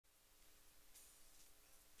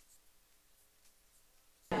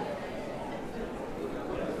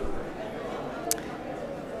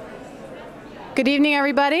Good evening,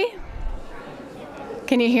 everybody.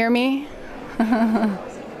 Can you hear me?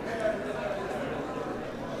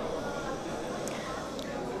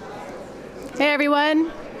 Hey,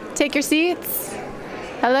 everyone. Take your seats.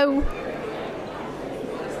 Hello.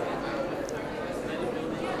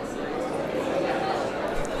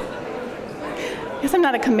 I guess I'm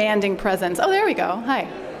not a commanding presence. Oh, there we go. Hi.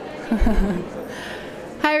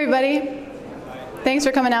 Hi, everybody. Thanks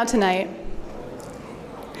for coming out tonight.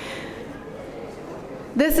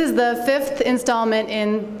 This is the 5th installment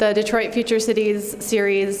in the Detroit Future Cities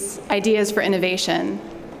series, Ideas for Innovation.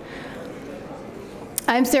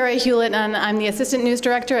 I'm Sarah Hewlett, and I'm the Assistant News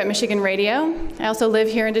Director at Michigan Radio. I also live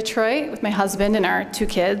here in Detroit with my husband and our 2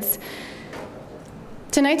 kids.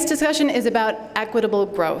 Tonight's discussion is about equitable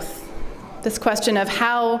growth, this question of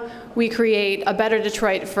how we create a better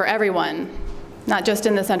Detroit for everyone, not just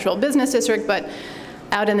in the central business district, but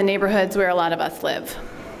out in the neighborhoods where a lot of us live.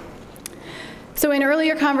 So in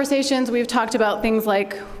earlier conversations, we've talked about things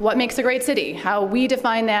like what makes a great city, how we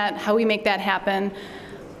define that, how we make that happen,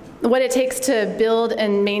 what it takes to build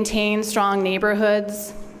and maintain strong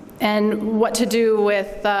neighborhoods, and what to do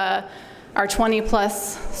with our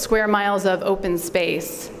 20+ square miles of open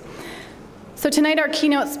space. So tonight our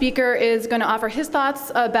keynote speaker is going to offer his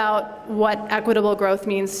thoughts about what equitable growth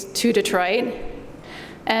means to Detroit.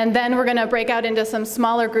 And then we're going to break out into some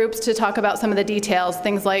smaller groups to talk about some of the details,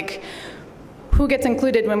 things like who gets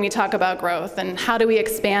included when we talk about growth, and how do we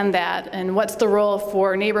expand that, and what's the role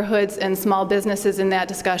for neighborhoods and small businesses in that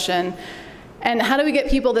discussion, and how do we get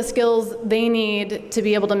people the skills they need to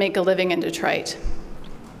be able to make a living in Detroit.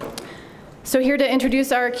 So here to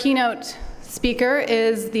introduce our keynote speaker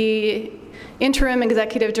is the Interim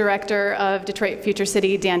Executive Director of Detroit Future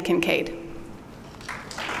City, Dan Kincaid.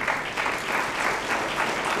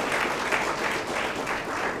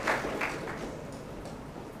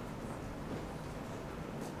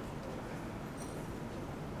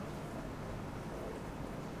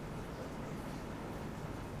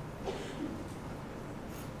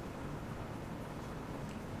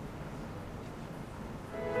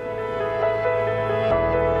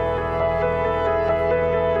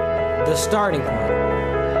 The starting point.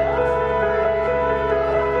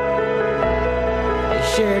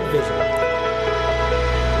 A shared vision.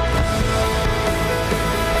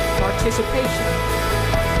 Participation.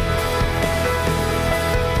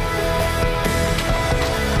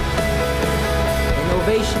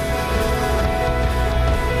 Innovation.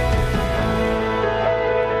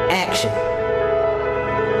 Action.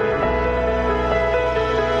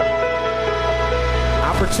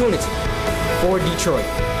 Opportunity for Detroit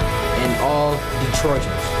and all Detroiters.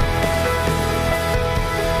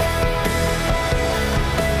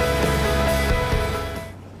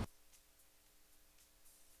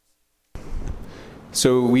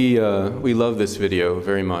 So we love this video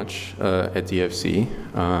very much at DFC,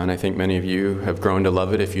 and I think many of you have grown to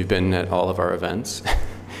love it if you've been at all of our events.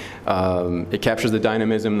 It captures the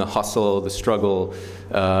dynamism, the hustle, the struggle,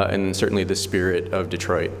 and certainly the spirit of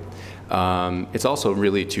Detroit. It's also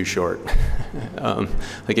really too short.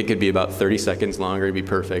 Like it could be about 30 seconds longer to be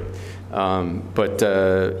perfect. But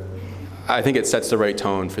I think it sets the right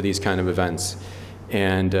tone for these kind of events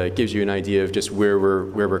and gives you an idea of just where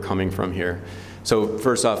we're coming from here. So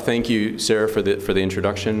first off, thank you, Sarah, for the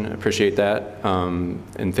introduction. I appreciate that.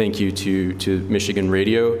 And thank you to Michigan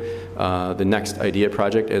Radio, the Next Idea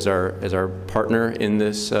Project, as our partner in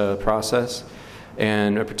this process.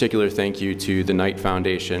 And a particular thank you to the Knight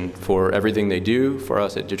Foundation for everything they do for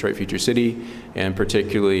us at Detroit Future City, and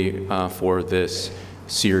particularly for this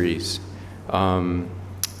series.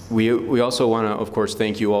 We also want to, of course,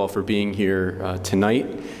 thank you all for being here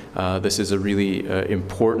tonight. This is a really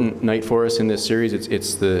important night for us in this series.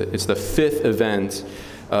 It's the 5th event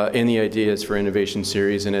in the Ideas for Innovation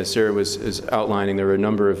series, and as Sarah is outlining, there are a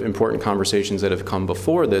number of important conversations that have come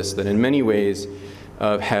before this that in many ways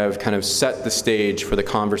have kind of set the stage for the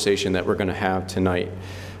conversation that we're going to have tonight.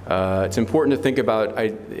 It's important to think about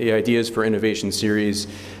the Ideas for Innovation series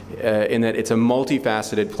in that it's a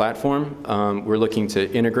multifaceted platform. We're looking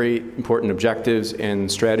to integrate important objectives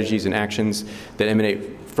and strategies and actions that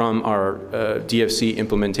emanate from our DFC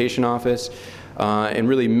implementation office and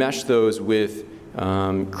really mesh those with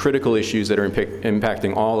critical issues that are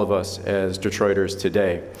impacting all of us as Detroiters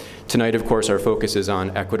today. Tonight, of course, our focus is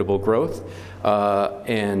on equitable growth.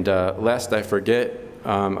 And lest I forget,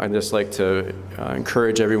 I'd just like to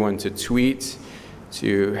encourage everyone to tweet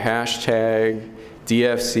to hashtag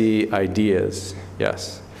DFC Ideas.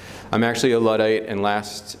 Yes. I'm actually a Luddite, and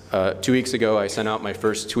 2 weeks ago I sent out my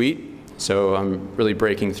first tweet, so I'm really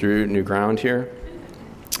breaking through new ground here.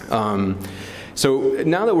 So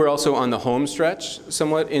now that we're also on the home stretch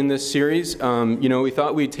somewhat in this series, we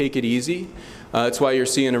thought we'd take it easy. That's why you're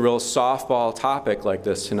seeing a real softball topic like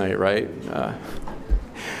this tonight, right?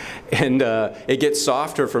 And it gets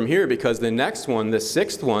softer from here because the next one, the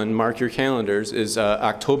 6th one, mark your calendars, is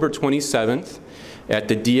October 27th at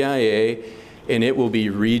the DIA, and it will be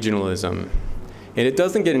regionalism. And it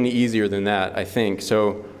doesn't get any easier than that, I think.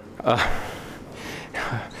 So,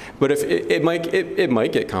 but if it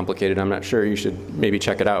might get complicated. I'm not sure. You should maybe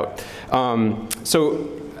check it out.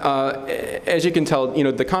 As you can tell,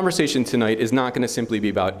 the conversation tonight is not going to simply be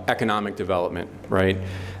about economic development, right?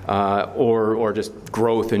 Or just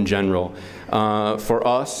growth in general. For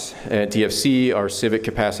us at DFC, our Civic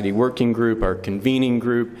Capacity Working Group, our convening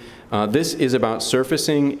group, this is about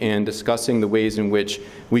surfacing and discussing the ways in which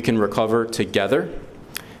we can recover together,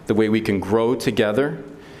 the way we can grow together.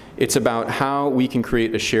 It's about how we can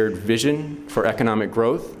create a shared vision for economic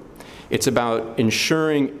growth. It's about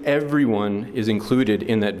ensuring everyone is included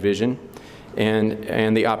in that vision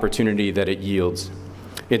and the opportunity that it yields.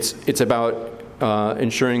 It's about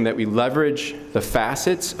ensuring that we leverage the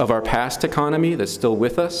facets of our past economy that's still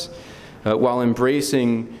with us while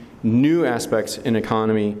embracing new aspects in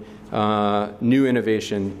economy, new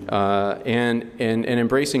innovation, and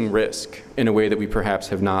embracing risk in a way that we perhaps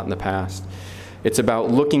have not in the past. It's about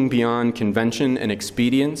looking beyond convention and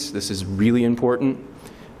expedience. This is really important.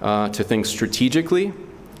 To think strategically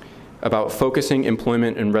about focusing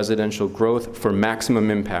employment and residential growth for maximum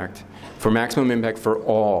impact for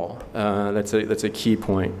all. That's a key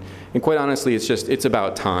point. And quite honestly, it's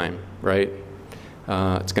about time, right?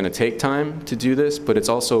 It's going to take time to do this, but it's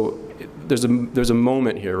also, there's a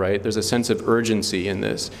moment here, right? There's a sense of urgency in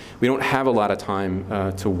this. We don't have a lot of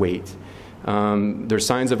time to wait. There's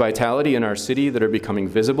signs of vitality in our city that are becoming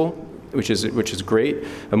visible, which is great.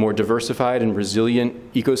 A more diversified and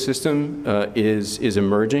resilient ecosystem is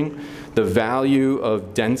emerging. The value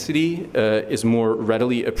of density is more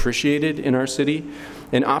readily appreciated in our city,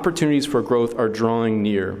 and opportunities for growth are drawing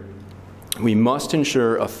near. We must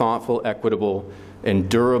ensure a thoughtful, equitable, and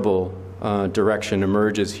durable direction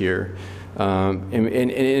emerges here.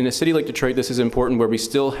 In a city like Detroit, this is important, where we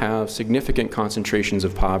still have significant concentrations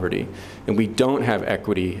of poverty, and we don't have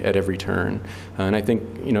equity at every turn. And I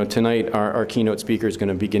think, tonight our keynote speaker is going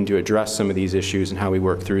to begin to address some of these issues and how we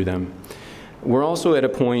work through them. We're also at a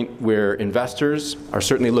point where investors are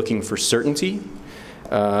certainly looking for certainty,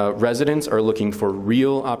 residents are looking for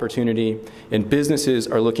real opportunity, and businesses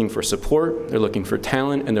are looking for support, they're looking for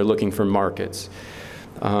talent, and they're looking for markets.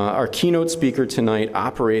 Our keynote speaker tonight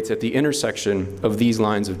operates at the intersection of these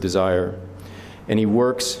lines of desire, and he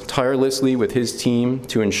works tirelessly with his team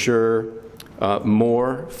to ensure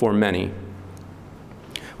more for many.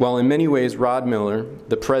 While in many ways Rod Miller,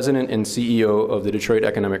 the president and CEO of the Detroit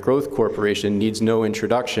Economic Growth Corporation, needs no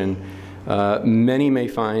introduction, many may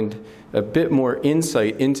find a bit more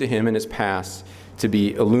insight into him and his past to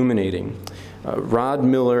be illuminating. Rod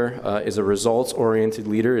Miller is a results-oriented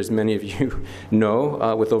leader, as many of you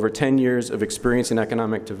know, with over 10 years of experience in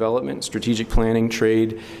economic development, strategic planning,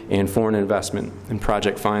 trade, and foreign investment, and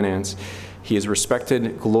project finance. He is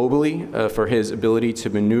respected globally for his ability to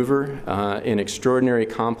maneuver in extraordinary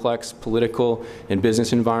complex political and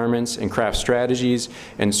business environments and craft strategies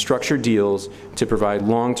and structure deals to provide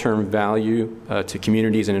long-term value to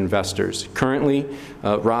communities and investors. Currently,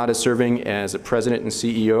 Rod is serving as a president and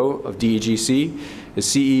CEO of DEGC. As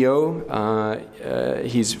CEO,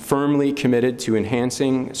 he's firmly committed to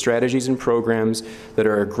enhancing strategies and programs that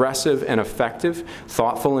are aggressive and effective,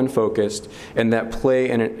 thoughtful and focused, and that play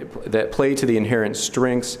to the inherent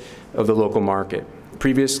strengths of the local market.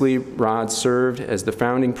 Previously, Rod served as the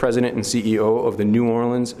founding president and CEO of the New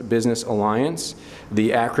Orleans Business Alliance.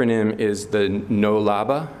 The acronym is the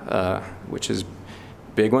NOLABA, which is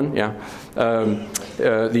big one, yeah.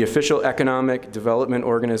 The official economic development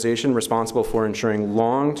organization responsible for ensuring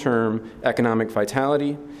long-term economic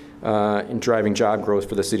vitality and driving job growth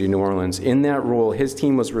for the city of New Orleans. In that role, his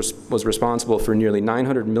team was responsible for nearly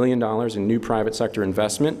 $900 million in new private sector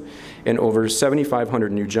investment and over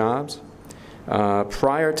 7,500 new jobs.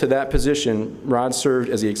 Prior to that position, Rod served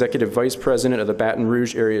as the executive vice president of the Baton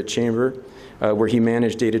Rouge Area Chamber, where he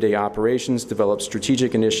managed day-to-day operations, developed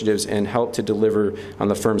strategic initiatives, and helped to deliver on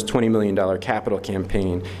the firm's $20 million capital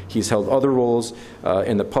campaign. He's held other roles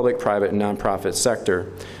in the public, private, and nonprofit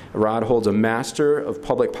sector. Rod holds a Master of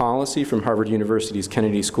Public Policy from Harvard University's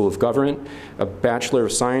Kennedy School of Government, a Bachelor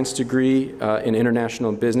of Science degree in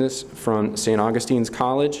International Business from St. Augustine's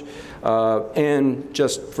College, and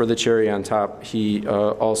just for the cherry on top, he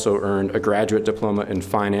also earned a graduate diploma in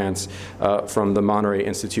finance from the Monterey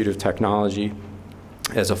Institute of Technology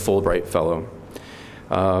as a Fulbright Fellow.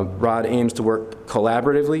 Rod aims to work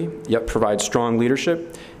collaboratively, yet provide strong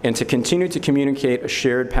leadership, and to continue to communicate a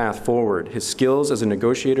shared path forward. His skills as a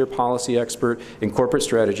negotiator, policy expert, and corporate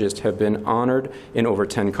strategist have been honored in over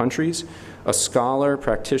 10 countries. A scholar,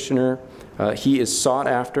 practitioner, he is sought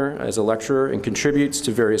after as a lecturer and contributes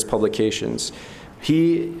to various publications.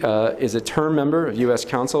 He is a term member of U.S.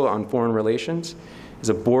 Council on Foreign Relations, is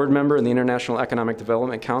a board member in the International Economic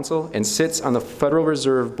Development Council, and sits on the Federal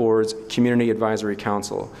Reserve Board's Community Advisory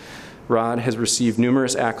Council. Rod has received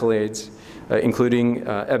numerous accolades, including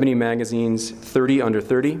Ebony Magazine's 30 Under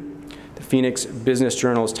 30, the Phoenix Business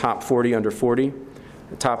Journal's Top 40 Under 40,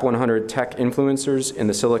 the Top 100 Tech Influencers in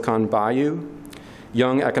the Silicon Bayou,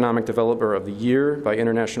 Young Economic Developer of the Year by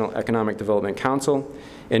International Economic Development Council,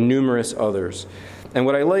 and numerous others. And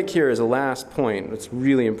what I like here is a last point that's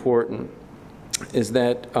really important, is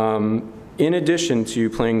that in addition to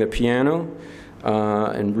playing the piano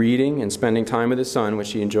and reading and spending time with his son,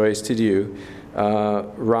 which he enjoys to do,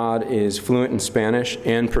 Rod is fluent in Spanish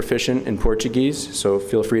and proficient in Portuguese, so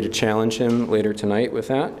feel free to challenge him later tonight with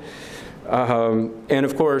that. And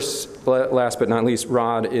of course, last but not least,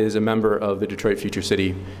 Rod is a member of the Detroit Future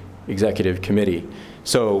City Executive Committee.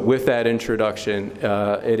 So with that introduction,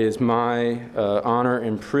 it is my honor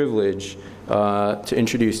and privilege to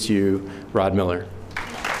introduce to you Rod Miller.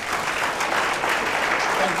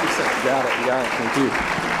 Thank you, sir. You got it, thank you.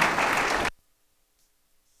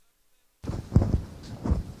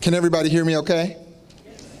 Can everybody hear me okay?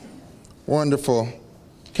 Wonderful.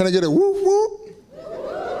 Can I get a whoop whoop?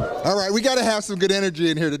 All right, we got to have some good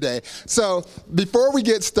energy in here today. So before we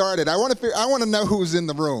get started, I want to know who's in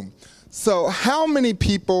the room. So how many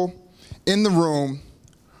people in the room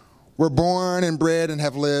were born and bred and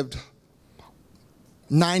have lived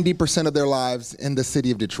 90% of their lives in the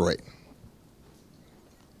city of Detroit?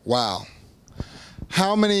 Wow.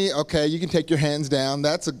 How many, okay, you can take your hands down.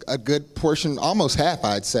 That's a good portion, almost half,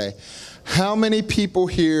 I'd say. How many people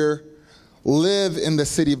here live in the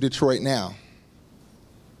city of Detroit now?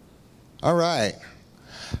 All right.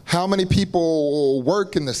 How many people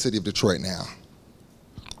work in the city of Detroit now?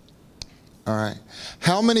 All right.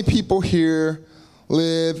 How many people here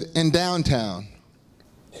live in downtown?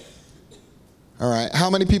 All right. How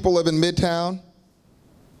many people live in Midtown?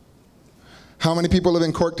 How many people live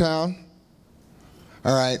in Corktown?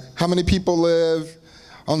 All right. How many people live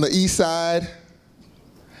on the east side?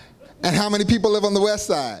 And how many people live on the west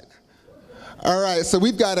side? All right. So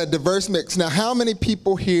we've got a diverse mix. Now, how many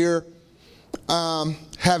people here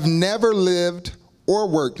have never lived or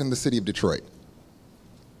worked in the city of Detroit?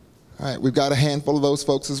 All right, we've got a handful of those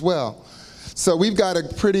folks as well. So we've got a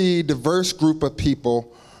pretty diverse group of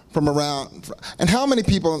people from around, and how many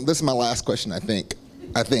people, this is my last question, I think.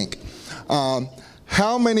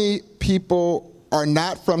 How many people are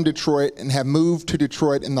not from Detroit and have moved to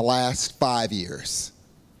Detroit in the last 5 years?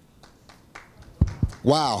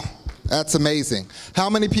 Wow, that's amazing. How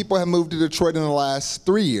many people have moved to Detroit in the last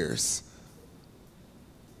 3 years?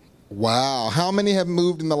 Wow. How many have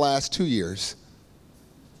moved in the last 2 years?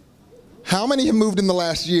 How many have moved in the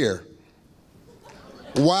last year?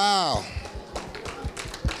 Wow.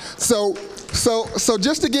 So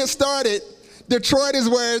just to get started, Detroit is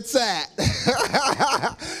where it's at.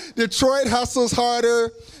 Detroit hustles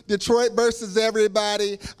harder. Detroit versus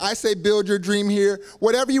everybody. I say build your dream here.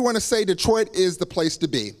 Whatever you want to say, Detroit is the place to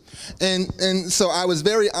be. And so I was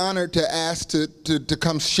very honored to ask to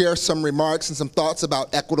come share some remarks and some thoughts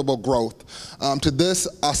about equitable growth to this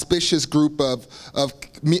auspicious group of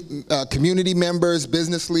community members,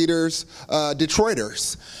 business leaders,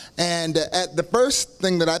 Detroiters. And at the first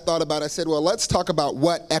thing that I thought about, I said, well, let's talk about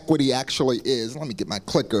what equity actually is. Let me get my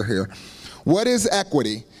clicker here. What is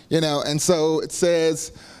equity? You know, and so it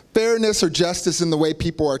says fairness or justice in the way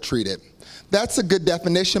people are treated. That's a good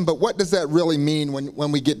definition, but what does that really mean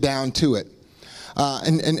when we get down to it?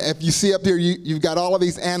 And if you see up here, you've got all of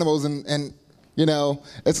these animals, and you know,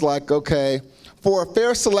 it's like, okay, for a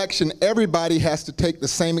fair selection, everybody has to take the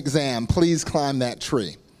same exam. Please climb that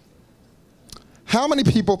tree. How many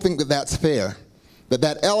people think that that's fair?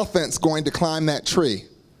 That elephant's going to climb that tree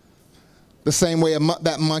the same way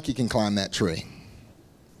that monkey can climb that tree?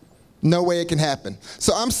 No way it can happen.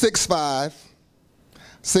 So I'm 6'5",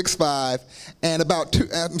 and I'm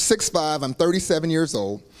 6'5", I'm 37 years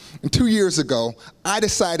old, and 2 years ago, I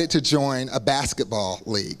decided to join a basketball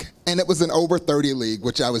league, and it was an over 30 league,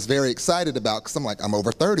 which I was very excited about, because I'm like, I'm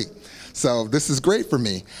over 30, so this is great for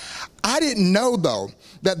me. I didn't know, though,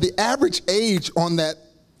 that the average age of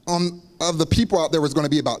the people out there was going to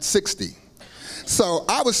be about 60. So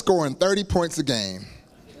I was scoring 30 points a game.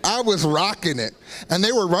 I was rocking it, and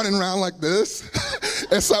they were running around like this.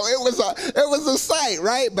 And so it was a sight,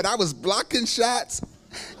 right? But I was blocking shots,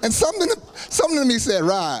 and something to me said,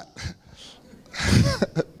 Rod,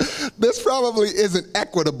 this probably isn't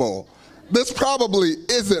equitable. This probably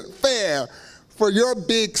isn't fair for your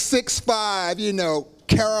big 6'5",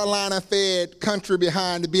 Carolina-fed country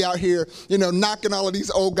behind to be out here, knocking all of these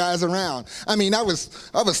old guys around. I mean, I was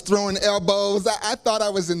throwing elbows. I thought I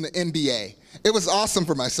was in the NBA. It was awesome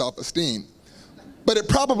for my self-esteem, but it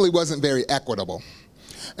probably wasn't very equitable.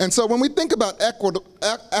 And so when we think about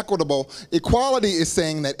equitable, equality is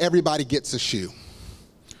saying that everybody gets a shoe,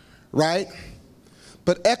 right?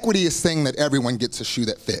 But equity is saying that everyone gets a shoe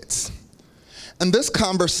that fits. And this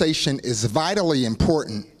conversation is vitally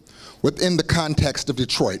important within the context of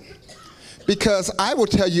Detroit, because I will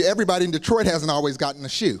tell you, everybody in Detroit hasn't always gotten a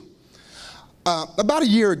shoe. About a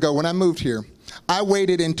year ago when I moved here, I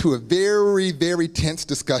waded into a very, very tense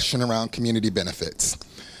discussion around community benefits.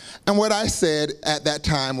 And what I said at that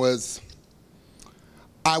time was,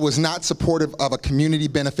 I was not supportive of a community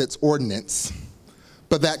benefits ordinance,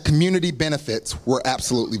 but that community benefits were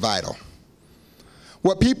absolutely vital.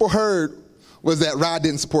 What people heard was that Rod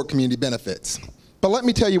didn't support community benefits. But let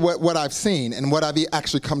me tell you what I've seen and what I've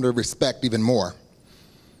actually come to respect even more.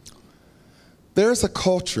 There's a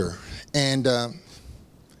culture, and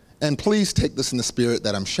please take this in the spirit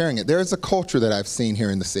that I'm sharing it. There's a culture that I've seen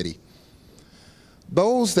here in the city.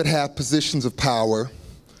 Those that have positions of power,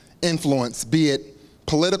 influence, be it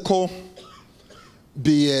political,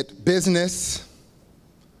 be it business,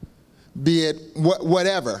 be it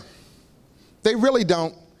whatever, they really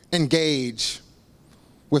don't engage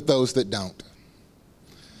with those that don't.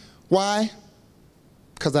 Why?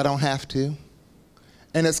 Because I don't have to.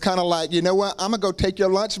 And it's kind of like, you know what, I'm going to go take your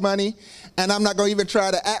lunch money, and I'm not going to even try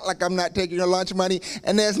to act like I'm not taking your lunch money,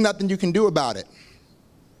 and there's nothing you can do about it.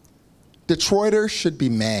 Detroiters should be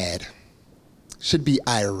mad, should be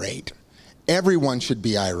irate. Everyone should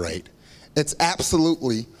be irate. It's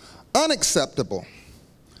absolutely unacceptable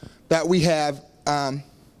that we have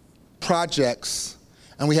projects,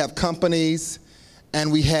 and we have companies, and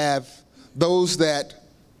we have those that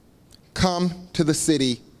come to the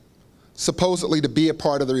city supposedly to be a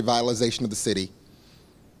part of the revitalization of the city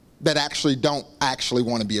that actually don't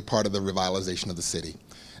want to be a part of the revitalization of the city.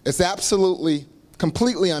 It's absolutely,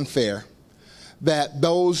 completely unfair that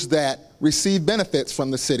those that receive benefits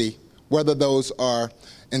from the city, whether those are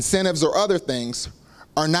incentives or other things,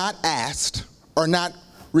 are not asked or not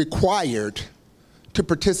required to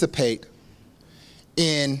participate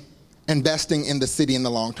in investing in the city in the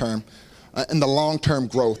long term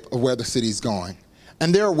growth of where the city's going.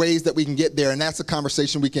 And there are ways that we can get there, and that's a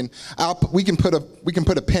conversation we can put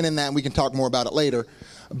a pin in that, and we can talk more about it later.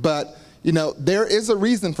 But there is a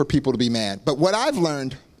reason for people to be mad. But what I've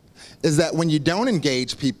learned is that when you don't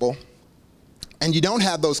engage people and you don't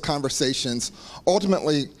have those conversations,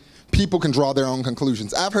 ultimately people can draw their own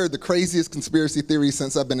conclusions. I've heard the craziest conspiracy theories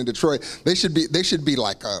since I've been in Detroit. They should be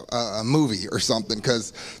like a movie or something,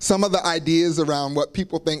 because some of the ideas around what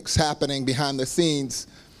people think's happening behind the scenes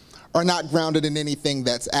are not grounded in anything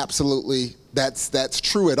that's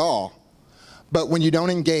true at all. But when you don't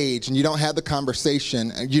engage and you don't have the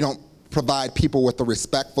conversation and you don't provide people with a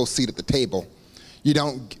respectful seat at the table, you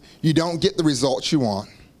don't get the results you want,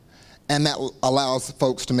 and that allows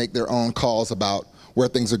folks to make their own calls about where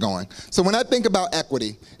things are going. So when I think about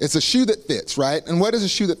equity, it's a shoe that fits, right? And what does a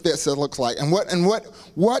shoe that fits look like? And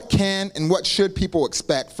what can and what should people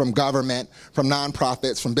expect from government, from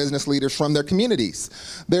nonprofits, from business leaders, from their communities?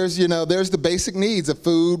 There's the basic needs of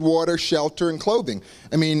food, water, shelter, and clothing.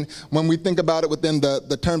 I mean, when we think about it within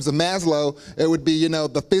the terms of Maslow, it would be,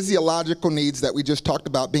 the physiological needs that we just talked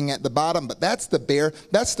about being at the bottom, but that's the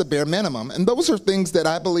bare minimum. And those are things that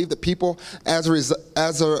I believe that people, as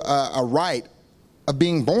a right of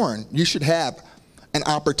being born, you should have an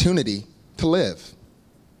opportunity to live.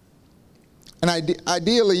 And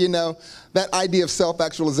ideally, that idea of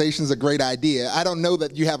self-actualization is a great idea. I don't know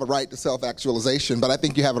that you have a right to self-actualization, but I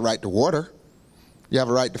think you have a right to water. You have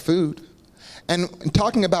a right to food. And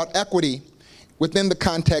talking about equity within the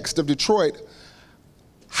context of Detroit,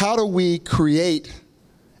 how do we create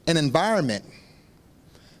an environment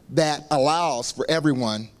that allows for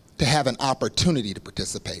everyone to have an opportunity to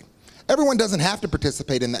participate? Everyone doesn't have to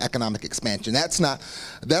participate in the economic expansion. That's not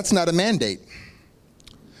a mandate.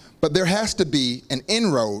 But there has to be an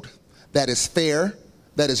inroad that is fair,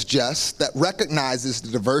 that is just, that recognizes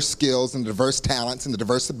the diverse skills and diverse talents and the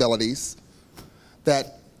diverse abilities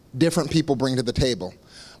that different people bring to the table.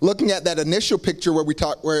 Looking at that initial picture where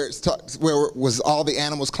where it was all the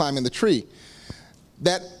animals climbing the tree,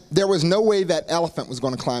 that there was no way that elephant was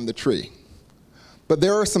going to climb the tree. but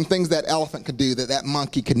there are some things that elephant could do that that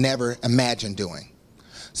monkey could never imagine doing.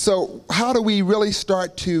 So how do we really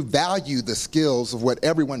start to value the skills of what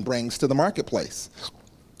everyone brings to the marketplace?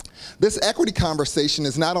 This equity conversation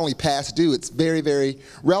is not only past due, it's very, very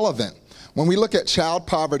relevant. When we look at child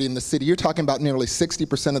poverty in the city, you're talking about nearly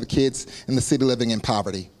 60% of the kids in the city living in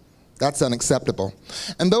poverty. That's unacceptable.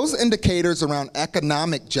 And those indicators around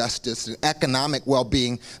economic justice and economic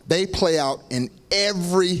well-being, they play out in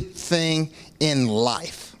everything in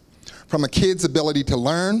life. From a kid's ability to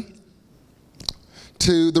learn,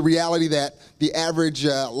 to the reality that the average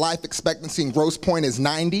life expectancy in Grosse Pointe is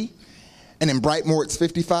 90, and in Brightmoor it's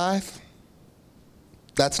 55.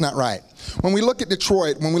 That's not right. When we look at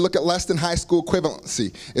Detroit, when we look at less than high school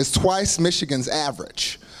equivalency, it's twice Michigan's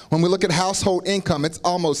average. When we look at household income, it's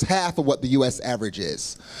almost half of what the U.S. average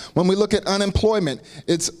is. When we look at unemployment,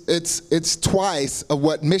 it's twice of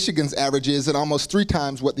what Michigan's average is and almost 3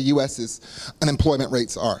 times what the U.S.'s unemployment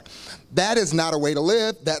rates are. That is not a way to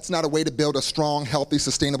live. That's not a way to build a strong, healthy,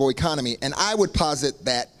 sustainable economy. And I would posit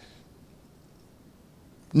that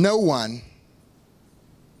no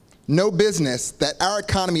business, that our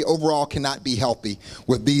economy overall cannot be healthy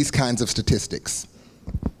with these kinds of statistics.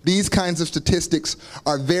 These kinds of statistics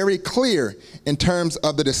are very clear in terms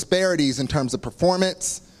of the disparities in terms of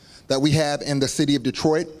performance that we have in the city of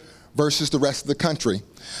Detroit versus the rest of the country.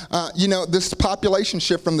 This population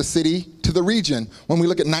shift from the city to the region, when we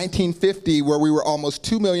look at 1950, where we were almost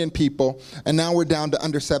 2 million people, and now we're down to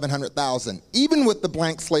under 700,000. Even with the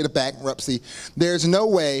blank slate of bankruptcy, there's no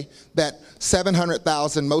way that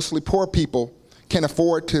 700,000 mostly poor people can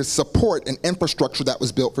afford to support an infrastructure that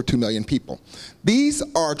was built for 2 million people. These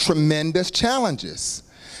are tremendous challenges.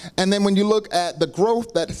 And then when you look at the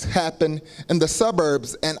growth that's happened in the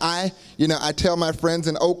suburbs, and I tell my friends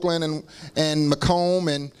in Oakland and Macomb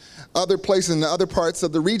and other places in the other parts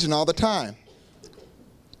of the region all the time,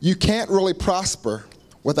 you can't really prosper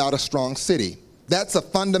without a strong city. That's a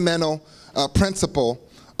fundamental principle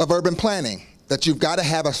of urban planning, that you've got to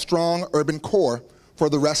have a strong urban core for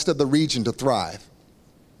the rest of the region to thrive.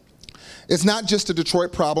 It's not just a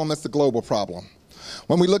Detroit problem, it's a global problem.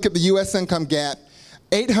 When we look at the U.S. income gap,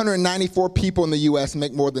 894 people in the U.S.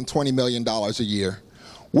 make more than $20 million a year,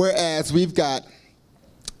 whereas we've got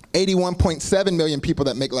 81.7 million people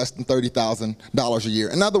that make less than $30,000 a year.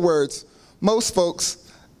 In other words, most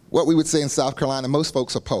folks, what we would say in South Carolina, most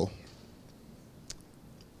folks are poor.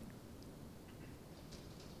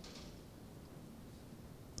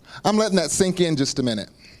 I'm letting that sink in just a minute.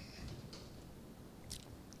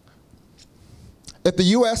 If the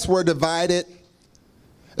U.S. were divided,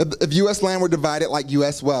 if U.S. land were divided like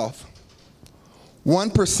U.S. wealth,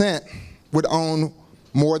 1% would own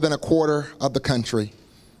more than a quarter of the country.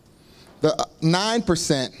 The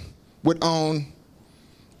 9% would own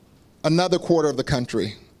another quarter of the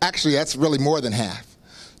country. Actually, that's really more than half.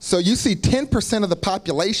 So you see 10% of the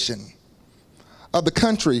population of the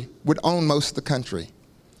country would own most of the country.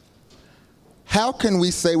 How can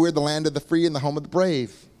we say we're the land of the free and the home of the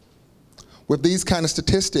brave with these kind of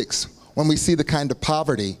statistics when we see the kind of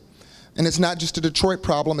poverty? And it's not just a Detroit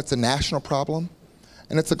problem, it's a national problem,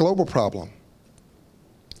 and it's a global problem.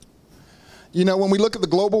 When we look at the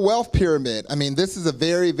global wealth pyramid, this is a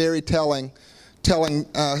very, very telling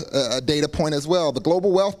data point as well. The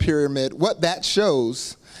global wealth pyramid, what that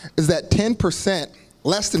shows is that 10%,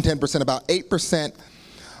 less than 10%, about 8%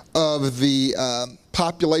 of the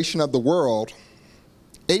population of the world,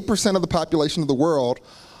 8% of the population of the world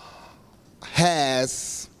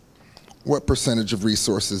has, what percentage of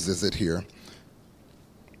resources is it here?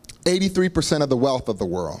 83% of the wealth of the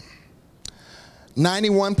world.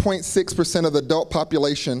 91.6% of the adult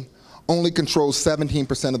population only controls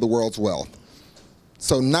 17% of the world's wealth.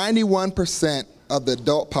 So 91% of the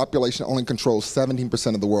adult population only controls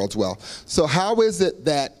 17% of the world's wealth. So how is it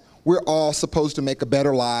that we're all supposed to make a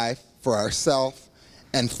better life for ourselves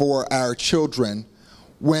and for our children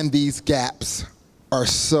when these gaps are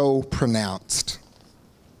so pronounced?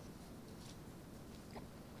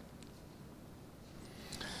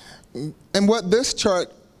 And what this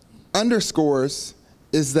chart underscores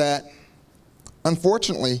is that,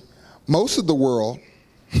 unfortunately, most of the world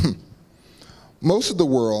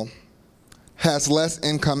has less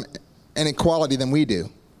income inequality than we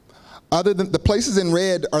do. Other than the places in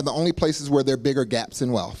red are the only places where there are bigger gaps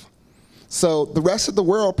in wealth. So the rest of the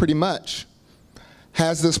world pretty much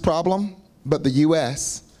has this problem, but the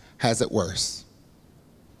U.S. has it worse.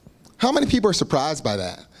 How many people are surprised by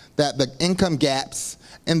that? That the income gaps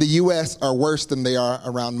in the U.S. are worse than they are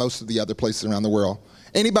around most of the other places around the world.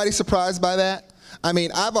 Anybody surprised by that?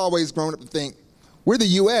 I've always grown up to think, we're the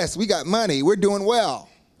U.S., we got money, we're doing well,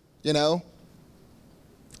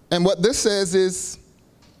 And what this says is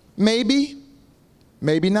maybe,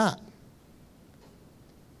 maybe not.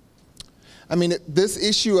 I mean, this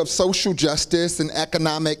issue of social justice and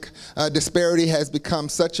economic disparity has become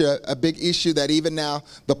such a big issue that even now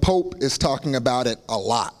the Pope is talking about it a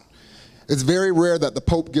lot. It's very rare that the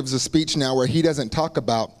Pope gives a speech now where he doesn't talk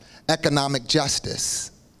about economic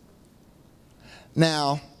justice.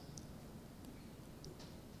 Now,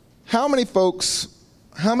 how many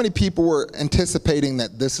people were anticipating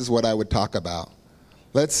that this is what I would talk about?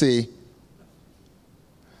 Let's see.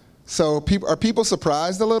 So are people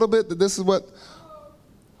surprised a little bit that this is what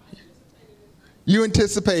you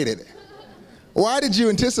anticipated? Why did you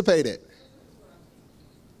anticipate it?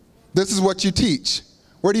 This is what you teach.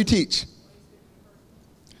 Where do you teach?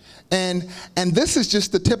 And this is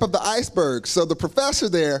just the tip of the iceberg. So the professor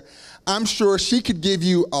there, I'm sure she could give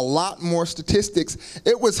you a lot more statistics.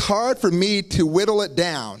 It was hard for me to whittle it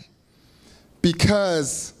down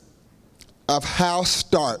because of how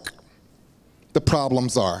stark the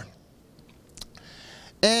problems are.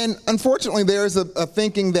 And unfortunately, there is a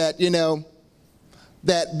thinking that,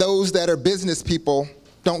 that those that are business people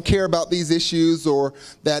don't care about these issues, or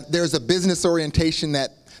that there's a business orientation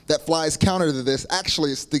that flies counter to this.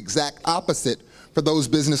 Actually, it's the exact opposite for those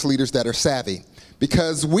business leaders that are savvy.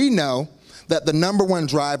 Because we know that the #1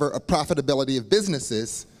 driver of profitability of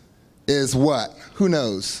businesses is what? Who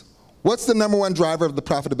knows? What's the #1 driver of the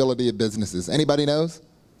profitability of businesses? Anybody knows?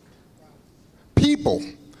 People.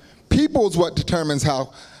 People is what determines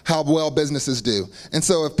how well businesses do. And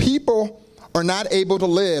so if people are not able to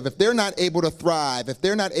live, if they're not able to thrive, if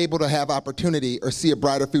they're not able to have opportunity or see a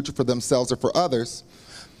brighter future for themselves or for others,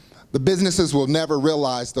 the businesses will never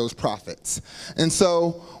realize those profits. And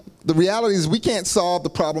so the reality is we can't solve the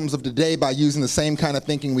problems of today by using the same kind of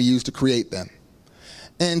thinking we used to create them.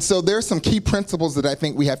 And so there's some key principles that I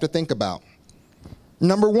think we have to think about.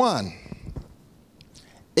 #1,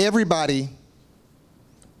 everybody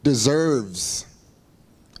deserves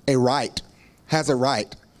a right, has a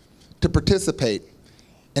right to participate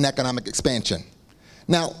in economic expansion.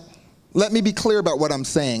 Now, let me be clear about what I'm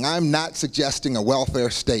saying. I'm not suggesting a welfare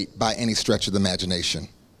state by any stretch of the imagination.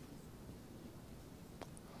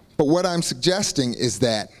 But what I'm suggesting is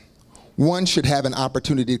that one should have an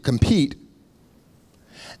opportunity to compete,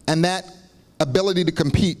 and that ability to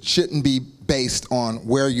compete shouldn't be based on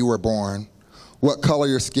where you were born, what color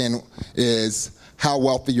your skin is, how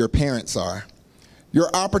wealthy your parents are.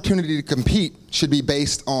 Your opportunity to compete should be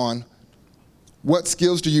based on what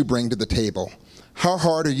skills do you bring to the table? How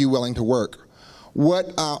hard are you willing to work?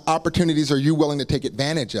 What opportunities are you willing to take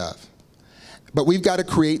advantage of? But we've got to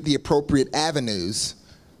create the appropriate avenues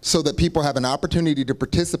so that people have an opportunity to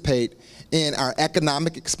participate in our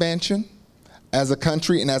economic expansion as a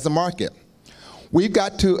country and as a market. We've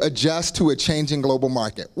got to adjust to a changing global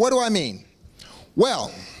market. What do I mean?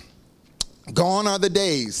 Well, gone are the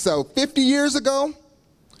days. So 50 years ago,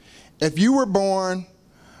 if you were born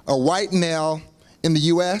a white male in the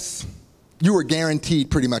US, you were guaranteed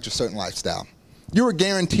pretty much a certain lifestyle. You were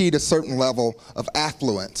guaranteed a certain level of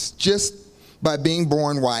affluence just by being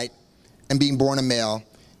born white and being born a male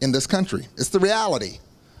in this country. It's the reality.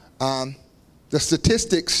 The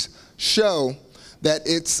statistics show that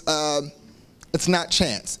it's not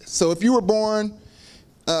chance. So if you were born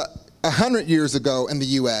 100 years ago in the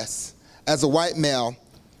US as a white male,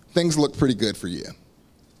 things look pretty good for you.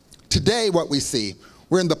 Today, what we see,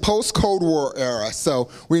 we're in the post-Cold War era, so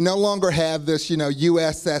we no longer have this,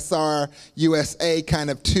 USSR, USA kind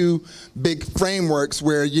of two big frameworks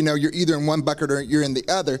where, you're either in one bucket or you're in the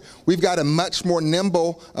other. We've got a much more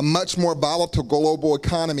nimble, a much more volatile global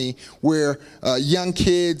economy where young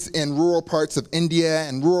kids in rural parts of India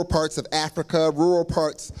and rural parts of Africa, rural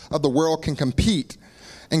parts of the world can compete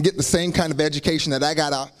and get the same kind of education that I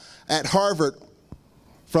got at Harvard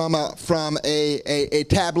from a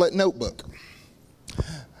tablet notebook.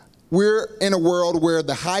 We're in a world where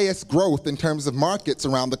the highest growth in terms of markets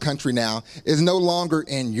around the country now is no longer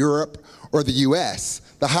in Europe or the US.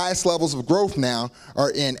 The highest levels of growth now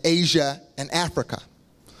are in Asia and Africa.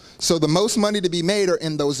 So the most money to be made are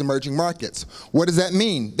in those emerging markets. What does that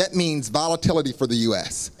mean? That means volatility for the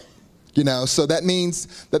US. So that means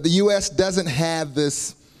that the US doesn't have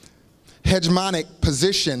this hegemonic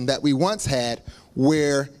position that we once had,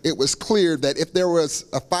 where it was clear that if there was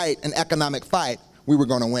a fight, an economic fight, we were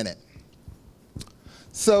going to win it.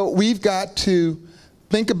 So we've got to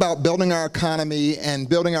think about building our economy and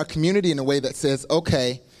building our community in a way that says,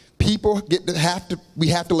 okay, people we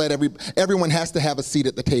have to let everyone has to have a seat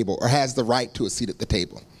at the table, or has the right to a seat at the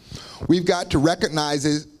table. We've got to recognize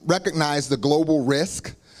the global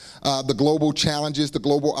risk, the global challenges, the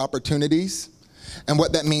global opportunities. and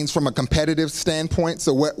what that means from a competitive standpoint.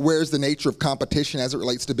 So where's the nature of competition as it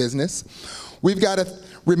relates to business? We've got to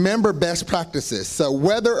remember best practices. So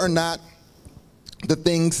whether or not the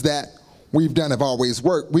things that we've done have always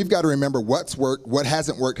worked, we've got to remember what's worked, what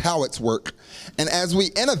hasn't worked, how it's worked. And as we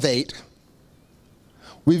innovate,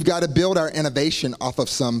 we've got to build our innovation off of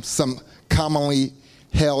some commonly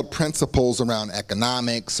held principles around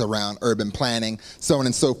economics, around urban planning, so on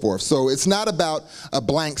and so forth. So it's not about a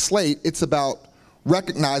blank slate, it's about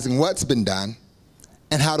recognizing what's been done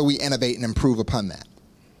and how do we innovate and improve upon that.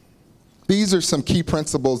 These are some key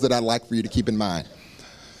principles that I'd like for you to keep in mind.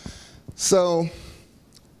 So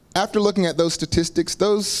after looking at those statistics,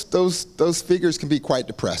 those figures can be quite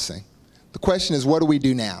depressing. The question is, what do we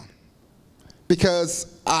do now?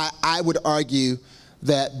 Because I would argue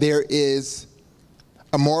that there is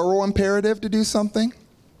a moral imperative to do something,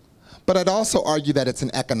 but I'd also argue that it's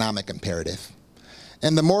an economic imperative.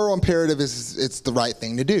 And the moral imperative is it's the right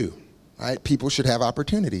thing to do, right? People should have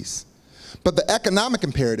opportunities. But the economic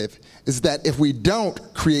imperative is that if we don't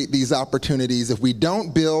create these opportunities, if we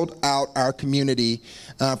don't build out our community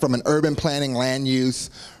from an urban planning, land use,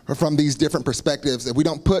 or from these different perspectives, if we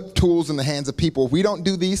don't put tools in the hands of people, if we don't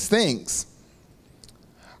do these things,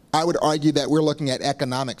 I would argue that we're looking at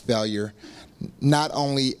economic failure, not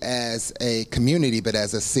only as a community, but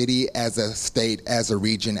as a city, as a state, as a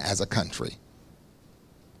region, as a country.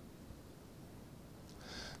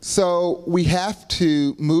 So we have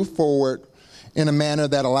to move forward in a manner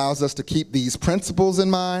that allows us to keep these principles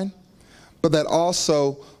in mind, but that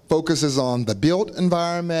also focuses on the built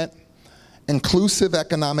environment, inclusive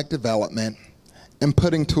economic development, and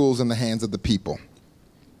putting tools in the hands of the people.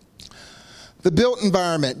 The built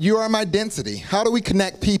environment, you are my density. How do we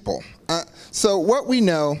connect people? So what we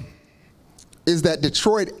know is that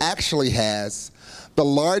Detroit actually has the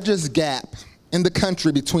largest gap in the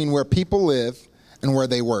country between where people live and where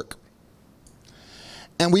they work.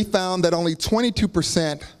 And we found that only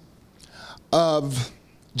 22% of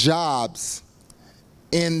jobs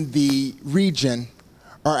in the region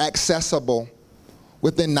are accessible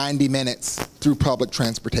within 90 minutes through public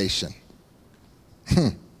transportation.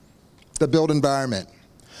 The built environment.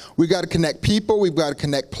 We've got to connect people, we've got to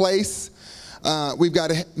connect place, we've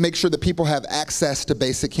got to make sure that people have access to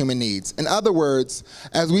basic human needs. In other words,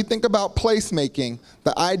 as we think about placemaking,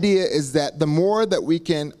 the idea is that the more that we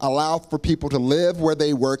can allow for people to live where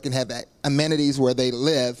they work and have amenities where they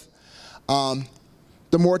live,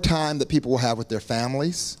 the more time that people will have with their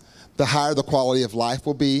families, the higher the quality of life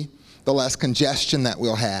will be, the less congestion that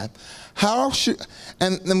we'll have.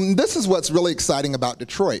 And this is what's really exciting about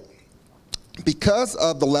Detroit. Because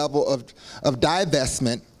of the level of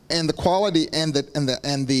divestment and the quality and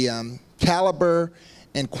the caliber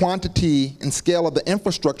and quantity and scale of the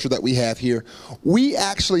infrastructure that we have here, we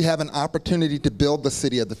actually have an opportunity to build the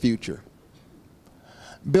city of the future.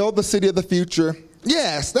 Build the city of the future.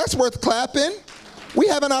 Yes, that's worth clapping. We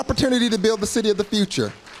have an opportunity to build the city of the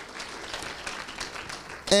future.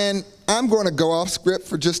 And I'm going to go off script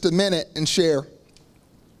for just a minute and share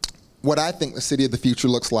what I think the city of the future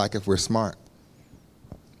looks like if we're smart.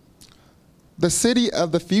 The city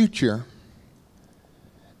of the future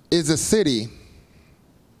is a city.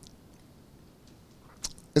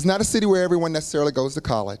 It's not a city where everyone necessarily goes to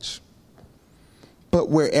college, but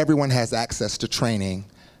where everyone has access to training,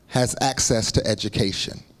 has access to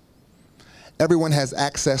education. Everyone has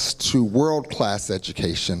access to world-class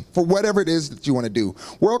education for whatever it is that you want to do.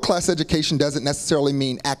 World-class education doesn't necessarily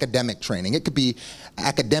mean academic training. It could be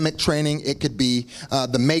academic training. It could be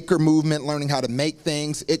the maker movement, learning how to make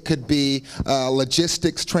things. It could be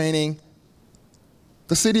logistics training.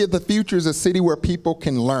 The city of the future is a city where people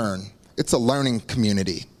can learn. It's a learning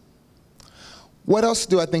community. What else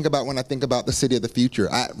do I think about when I think about the city of the future?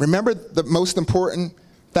 Remember, the most important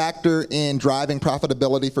factor in driving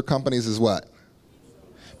profitability for companies is what?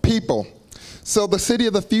 People. So the city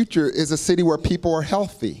of the future is a city where people are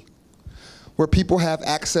healthy, where people have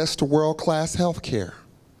access to world-class health care.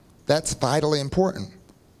 That's vitally important.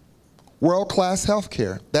 World-class health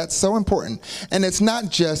care, that's so important. And it's not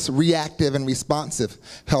just reactive and responsive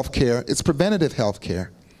health care, it's preventative health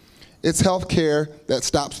care. It's health care that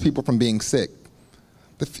stops people from being sick.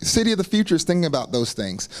 The city of the future is thinking about those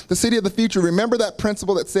things. The city of the future, remember that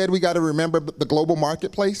principle that said we got to remember the global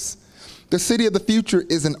marketplace? The city of the future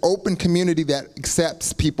is an open community that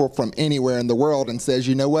accepts people from anywhere in the world and says,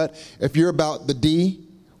 you know what, if you're about the D,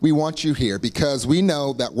 we want you here because we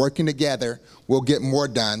know that working together will get more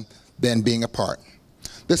done than being apart.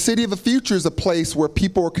 The city of the future is a place where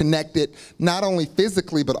people are connected not only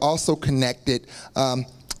physically but also connected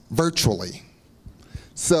virtually.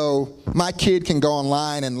 So my kid can go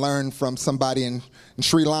online and learn from somebody in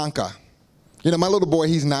Sri Lanka. You know, my little boy,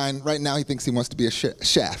 he's 9. Right now he thinks he wants to be a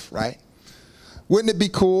chef, right? Wouldn't it be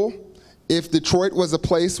cool if Detroit was a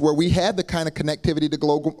place where we had the kind of connectivity to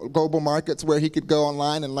global markets where he could go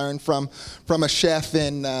online and learn from a chef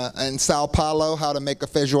in Sao Paulo how to make a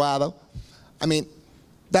feijoada? I mean,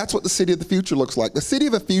 that's what the city of the future looks like. The city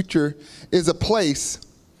of the future is a place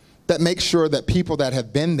that makes sure that people that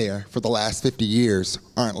have been there for the last 50 years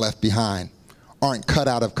aren't left behind, aren't cut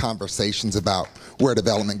out of conversations about where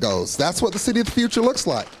development goes. That's what the city of the future looks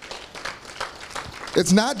like.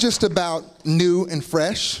 It's not just about new and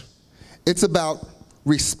fresh. It's about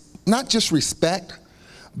not just respect,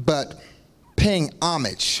 but paying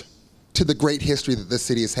homage to the great history that this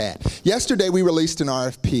city has had. Yesterday, we released an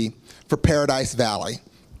RFP for Paradise Valley.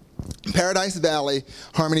 Paradise Valley,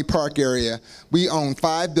 Harmony Park area, we own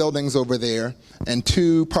 5 buildings over there and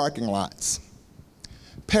 2 parking lots.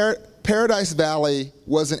 Paradise Valley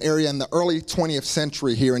was an area in the early 20th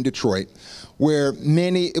century here in Detroit where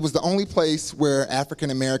it was the only place where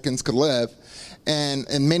African Americans could live, and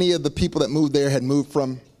many of the people that moved there had moved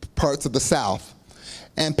from parts of the South.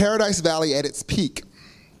 And Paradise Valley at its peak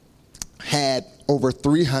had over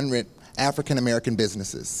 300 African American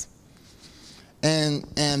businesses.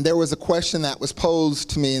 And there was a question that was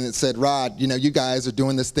posed to me and it said, Rod, you know, you guys are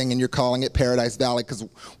doing this thing and you're calling it Paradise Valley because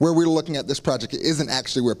where we're looking at this project it isn't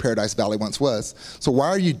actually where Paradise Valley once was. So why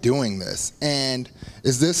are you doing this? And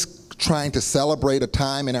is this trying to celebrate a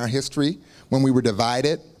time in our history when we were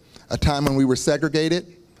divided, a time when we were segregated?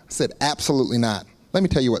 I said, absolutely not. Let me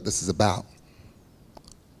tell you what this is about.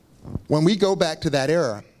 When we go back to that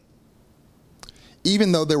era,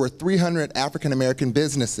 even though there were 300 African American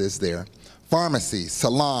businesses there, pharmacies,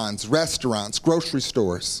 salons, restaurants, grocery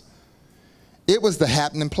stores. It was the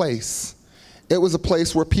happening place. It was a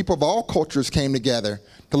place where people of all cultures came together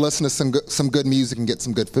to listen to some good music and get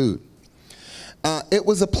some good food. It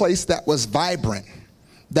was a place that was vibrant,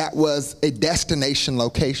 that was a destination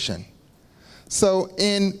location. So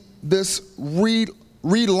in this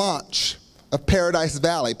relaunch of Paradise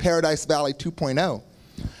Valley 2.0,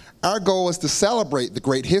 our goal is to celebrate the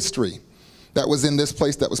great history that was in this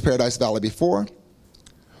place that was Paradise Valley before,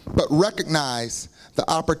 but recognize the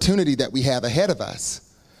opportunity that we have ahead of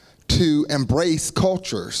us to embrace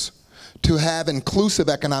cultures, to have inclusive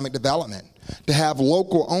economic development, to have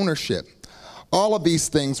local ownership. All of these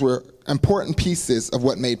things were important pieces of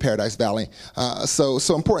what made Paradise Valley so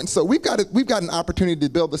important. So we've got an opportunity to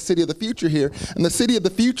build the city of the future here, and the city of the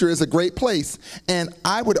future is a great place. And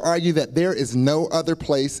I would argue that there is no other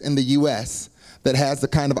place in the U.S. that has the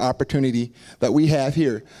kind of opportunity that we have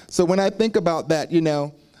here. So when I think about that, you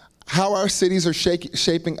know, how our cities are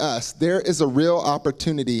shaping us, there is a real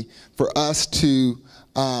opportunity for us to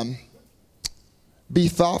be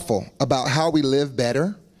thoughtful about how we live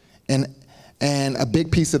better, and a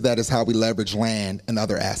big piece of that is how we leverage land and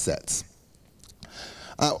other assets.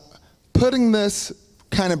 Putting this,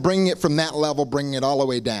 kind of bringing it from that level, bringing it all the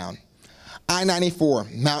way down.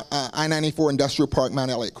 I-94 Industrial Park, Mount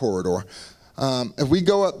Elliott Corridor. If we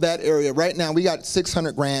go up that area, right now we got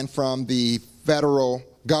 $600 grand from the federal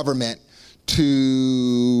government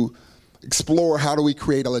to explore how do we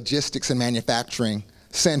create a logistics and manufacturing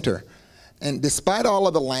center. And despite all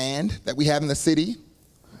of the land that we have in the city,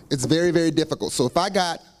 it's very, very difficult. So if I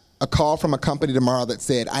got a call from a company tomorrow that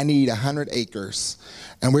said, I need 100 acres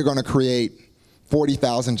and we're going to create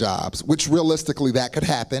 40,000 jobs, which realistically that could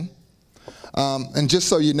happen. And just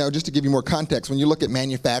so you know, just to give you more context, when you look at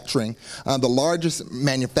manufacturing, the largest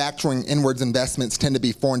manufacturing inwards investments tend to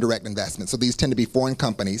be foreign direct investments. So these tend to be foreign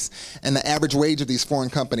companies. And the average wage of these foreign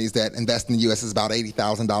companies that invest in the U.S. is about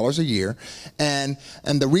 $80,000 a year. And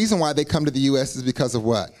the reason why they come to the U.S. is because of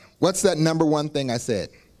what? What's that number one thing I said?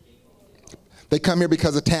 They come here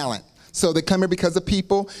because of talent. So they come here because of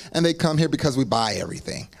people, and they come here because we buy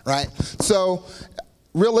everything, right? So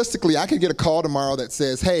realistically, I could get a call tomorrow that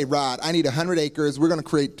says, hey, Rod, I need 100 acres. We're going to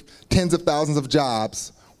create tens of thousands of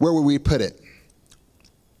jobs. Where would we put it?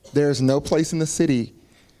 There's no place in the city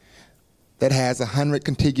that has 100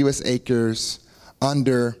 contiguous acres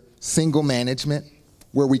under single management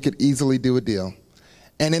where we could easily do a deal.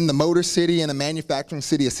 And in the motor city and a manufacturing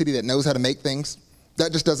city, a city that knows how to make things,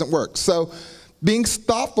 that just doesn't work. So being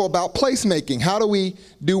thoughtful about placemaking. How do we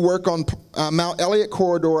do work on Mount Elliott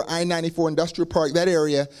Corridor, I-94 Industrial Park, that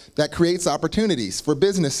area that creates opportunities for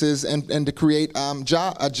businesses and to create a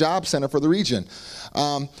job center for the region.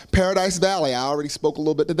 Paradise Valley, I already spoke a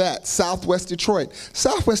little bit to that. Southwest Detroit.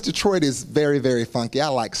 Southwest Detroit is very, very funky. I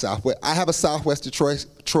like Southwest. I have a Southwest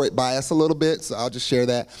Detroit bias a little bit, so I'll just share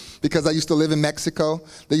that. Because I used to live in Mexico.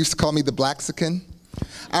 They used to call me the Blaxican.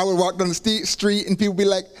 I would walk down the street and people would be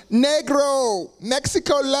like, Negro,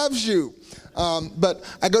 Mexico loves you. But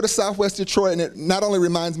I go to Southwest Detroit, and it not only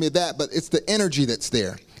reminds me of that, but it's the energy that's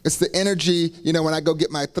there. It's the energy, you know, when I go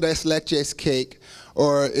get my tres leches cake,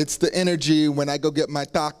 or it's the energy when I go get my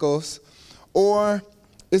tacos, or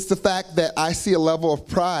it's the fact that I see a level of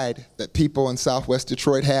pride that people in Southwest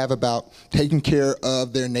Detroit have about taking care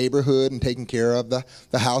of their neighborhood and taking care of the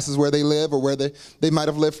houses where they live or where they might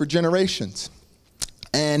have lived for generations.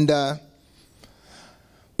 And but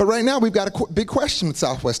right now we've got a big question with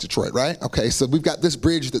Southwest Detroit, right? Okay, so we've got this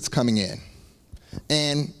bridge that's coming in.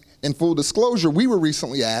 And in full disclosure, we were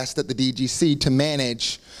recently asked at the DEGC to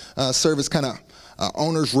manage, serve as kind of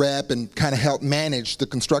owner's rep and kind of help manage the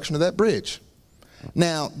construction of that bridge.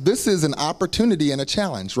 Now, this is an opportunity and a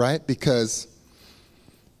challenge, right? Because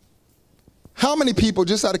how many people,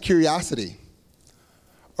 just out of curiosity,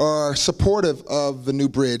 are supportive of the new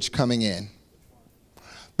bridge coming in?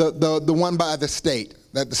 The one by the state,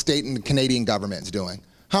 that the state and the Canadian government's doing.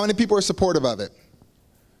 How many people are supportive of it?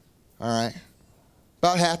 All right.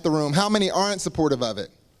 About half the room. How many aren't supportive of it?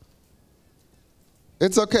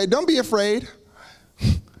 It's okay. Don't be afraid.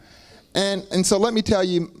 And so let me tell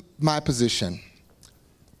you my position.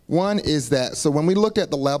 One is that, so when we look at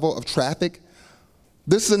the level of traffic,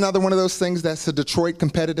 this is another one of those things that's a Detroit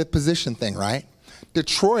competitive position thing, right?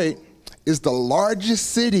 Detroit is the largest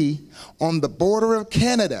city on the border of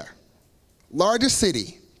Canada. Largest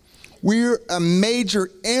city. We're a major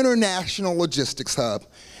international logistics hub.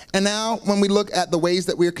 And now when we look at the ways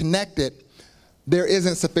that we're connected, there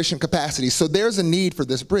isn't sufficient capacity. So there's a need for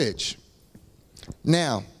this bridge.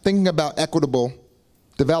 Now, thinking about equitable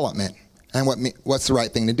development and what's the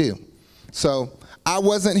right thing to do. So I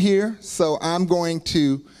wasn't here, so I'm going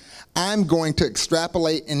to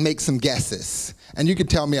extrapolate and make some guesses. And you can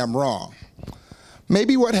tell me I'm wrong.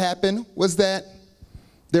 Maybe what happened was that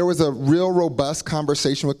there was a real robust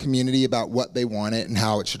conversation with community about what they wanted and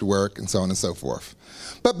how it should work and so on and so forth.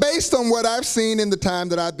 But based on what I've seen in the time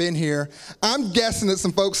that I've been here, I'm guessing that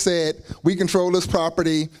some folks said, we control this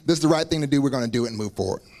property, this is the right thing to do, we're going to do it and move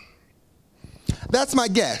forward. That's my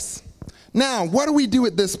guess. Now, what do we do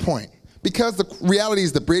at this point? Because the reality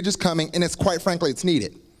is the bridge is coming, and it's quite frankly, it's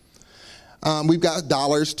needed. We've got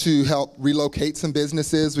dollars to help relocate some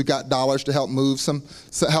businesses. We've got dollars to help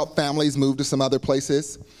help families move to some other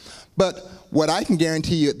places. But what I can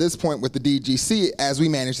guarantee you at this point with the DEGC, as we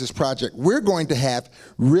manage this project, we're going to have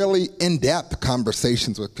really in-depth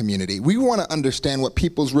conversations with community. We want to understand what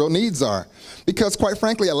people's real needs are. Because quite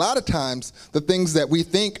frankly, a lot of times, the things that we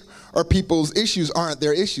think are people's issues aren't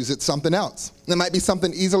their issues. It's something else. It might be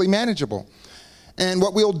something easily manageable. And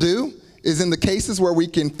what we'll do is in the cases where we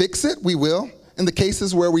can fix it, we will. In the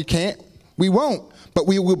cases where we can't, we won't. But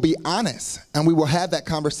we will be honest, and we will have that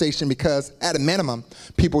conversation because, at a minimum,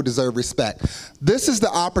 people deserve respect. This is the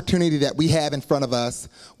opportunity that we have in front of us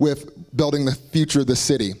with building the future of the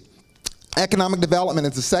city. Economic development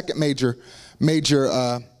is the second major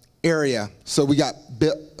area. So we got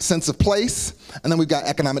sense of place, and then we've got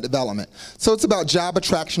economic development. So it's about job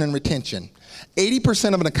attraction and retention.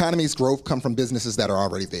 80% of an economy's growth come from businesses that are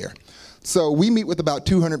already there. So we meet with about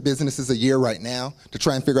 200 businesses a year right now to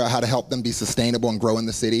try and figure out how to help them be sustainable and grow in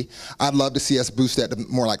the city. I'd love to see us boost that to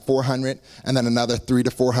more like 400 and then another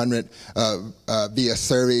 300 to 400 via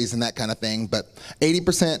surveys and that kind of thing. But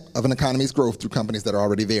 80% of an economy's growth through companies that are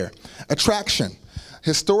already there. Attraction.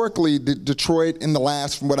 Historically, Detroit in the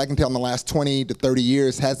last, from what I can tell, in the last 20 to 30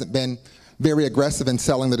 years hasn't been very aggressive in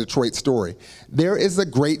selling the Detroit story. There is a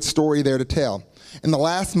great story there to tell. In the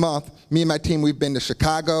last month, me and my team, we've been to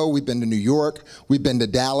Chicago, we've been to New York, we've been to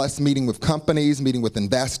Dallas, meeting with companies, meeting with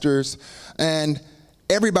investors, and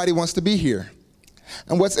everybody wants to be here.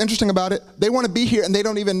 And what's interesting about it, they want to be here and they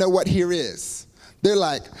don't even know what here is. They're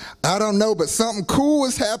like, I don't know, but something cool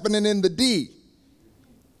is happening in the D.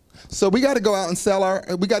 So we got to go out and sell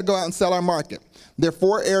our market. There are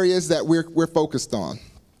 4 areas that we're focused on.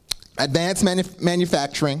 Advanced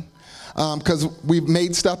manufacturing, because we've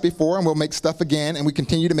made stuff before and we'll make stuff again and we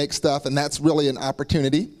continue to make stuff, and that's really an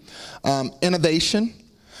opportunity. Innovation,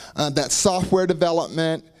 that's software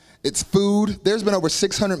development, it's food. There's been over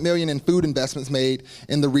 $600 million in food investments made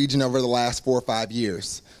in the region over the last 4 or 5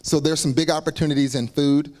 years. So there's some big opportunities in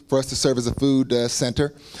food for us to serve as a food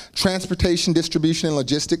center. Transportation, distribution, and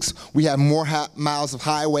logistics. We have more miles of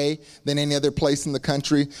highway than any other place in the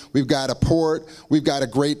country. We've got a port. We've got a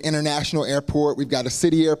great international airport. We've got a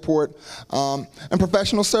city airport. And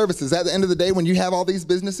professional services. At the end of the day, when you have all these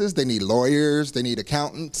businesses, they need lawyers, they need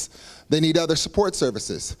accountants, they need other support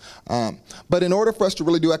services. But in order for us to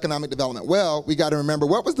really do economic development well, we got to remember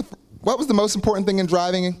what was what was the most important thing in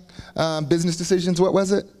driving business decisions? What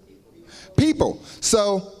was it? People.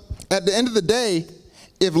 So at the end of the day,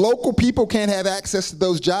 if local people can't have access to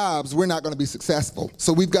those jobs, we're not going to be successful.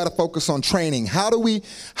 So we've got to focus on training. How do we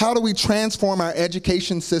transform our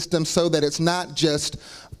education system so that it's not just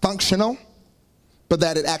functional, but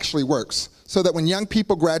that it actually works? So that when young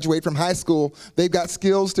people graduate from high school, they've got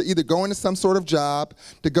skills to either go into some sort of job,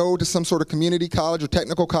 to go to some sort of community college or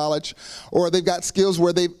technical college, or they've got skills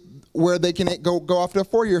where they can go off to a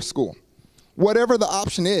 4-year school. Whatever the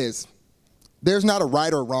option is, there's not a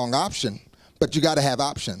right or wrong option, but you got to have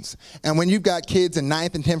options. And when you've got kids in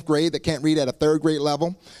 9th and 10th grade that can't read at a 3rd grade level,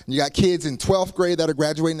 and you got kids in 12th grade that are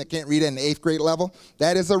graduating that can't read at an 8th grade level,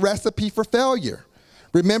 that is a recipe for failure.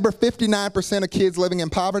 Remember, 59% of kids living in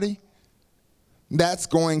poverty? That's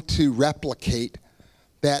going to replicate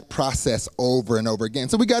that process over and over again.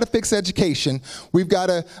 So we got to fix education. We've got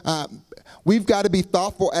to be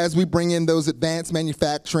thoughtful as we bring in those advanced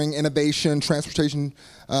manufacturing, innovation, transportation,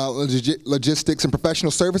 logistics, and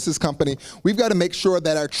professional services company. We've got to make sure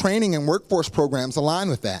that our training and workforce programs align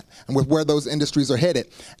with that and with where those industries are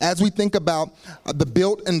headed. As we think about the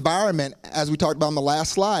built environment, as we talked about on the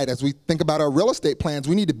last slide, as we think about our real estate plans,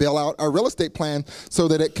 we need to build out our real estate plan so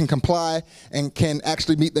that it can comply and can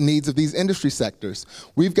actually meet the needs of these industry sectors.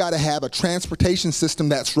 We've got to have a transportation system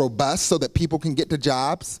that's robust so that people can get to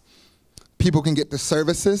jobs, people can get to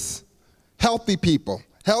services. Healthy people.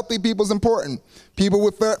 Healthy people is important. People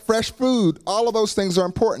with fresh food, all of those things are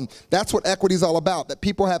important. That's what equity is all about, that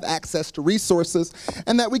people have access to resources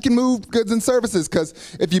and that we can move goods and services,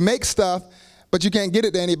 because if you make stuff but you can't get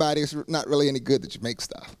it to anybody, it's not really any good that you make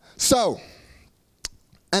stuff. So,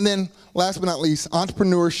 and then last but not least,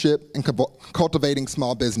 entrepreneurship and cultivating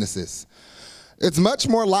small businesses. It's much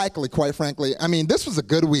more likely, quite frankly. I mean, this was a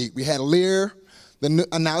good week. We had Lear, the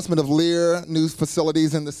announcement of Lear, new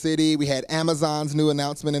facilities in the city. We had Amazon's new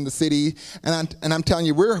announcement in the city. And I'm telling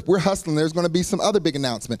you, we're hustling. There's going to be some other big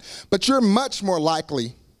announcement. But you're much more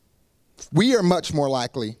likely, we are much more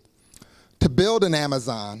likely to build an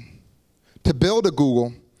Amazon, to build a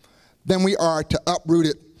Google, than we are to uproot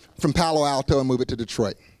it from Palo Alto and move it to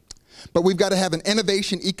Detroit. But we've got to have an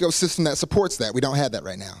innovation ecosystem that supports that. We don't have that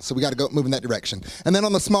right now. So we got to go move in that direction. And then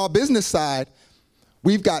on the small business side,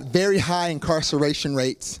 we've got very high incarceration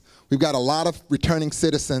rates. We've got a lot of returning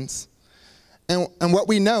citizens. And what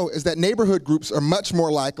we know is that neighborhood groups are much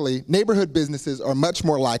more likely, neighborhood businesses are much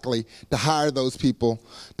more likely to hire those people,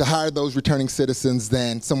 to hire those returning citizens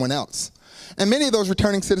than someone else. And many of those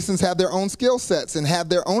returning citizens have their own skill sets and have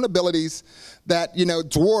their own abilities that,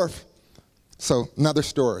 dwarf. So another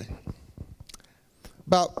story.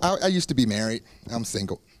 I used to be married. I'm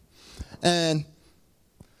single. And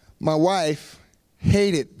my wife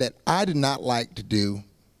hated that I did not like to do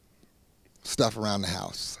stuff around the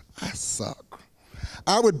house. I suck.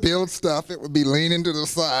 I would build stuff. It would be leaning to the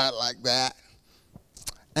side like that.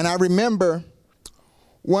 And I remember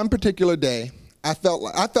one particular day, I felt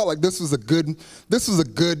like this was a good, in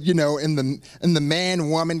the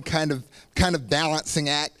man-woman kind of balancing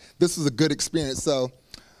act. This was a good experience. So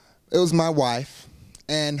it was my wife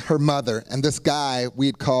and her mother and this guy.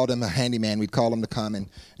 We'd called him a handyman. We'd call him to come and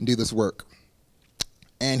do this work.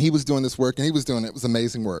 And he was doing this work, and he was doing it. It was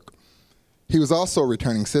amazing work. He was also a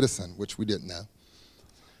returning citizen, which we didn't know.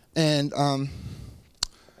 And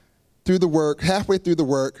halfway through the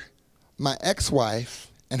work, my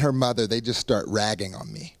ex-wife and her mother, they just start ragging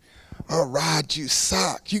on me. Oh, Rod, you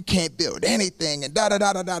suck. You can't build anything, and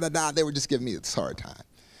da-da-da-da-da-da-da. They were just giving me this hard time.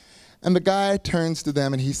 And the guy turns to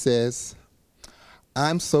them, and he says,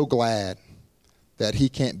 I'm so glad that he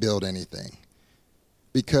can't build anything,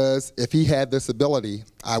 because if he had this ability,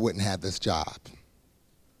 I wouldn't have this job.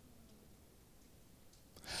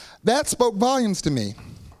 That spoke volumes to me.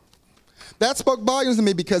 That spoke volumes to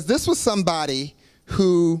me because this was somebody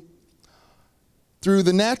who, through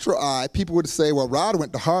the natural eye, people would say, well, Rod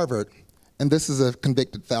went to Harvard, and this is a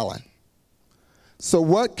convicted felon. So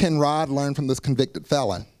what can Rod learn from this convicted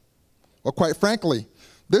felon? Well, quite frankly,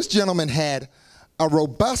 this gentleman had a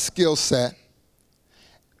robust skill set,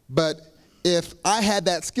 but if I had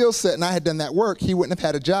that skill set and I had done that work, he wouldn't have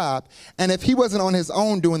had a job. And if he wasn't on his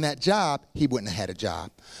own doing that job, he wouldn't have had a job.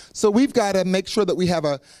 So we've got to make sure that we have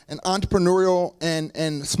an entrepreneurial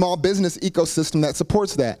and small business ecosystem that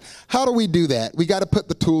supports that. How do we do that? We got to put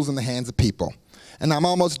the tools in the hands of people. And I'm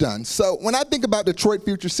almost done. So when I think about Detroit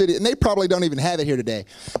Future City, and they probably don't even have it here today.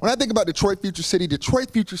 When I think about Detroit Future City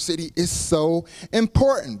is so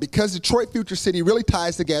important because Detroit Future City really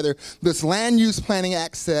ties together this land use planning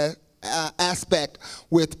aspect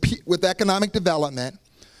with economic development,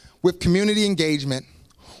 with community engagement,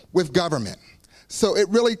 with government. So it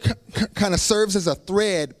really kind of serves as a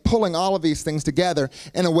thread pulling all of these things together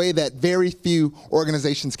in a way that very few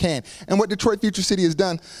organizations can. And what Detroit Future City has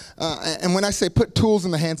done, and when I say put tools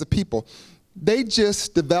in the hands of people, they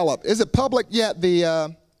just developed, is it public yet,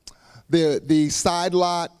 the side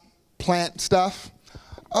lot plant stuff?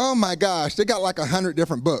 Oh my gosh, they got like 100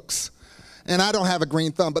 different books. And I don't have a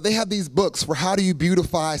green thumb, but they have these books for how do you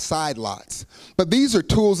beautify side lots. But these are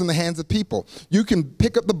tools in the hands of people. You can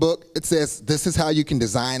pick up the book. It says, this is how you can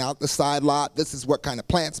design out the side lot. This is what kind of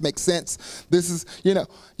plants make sense. This is, you know,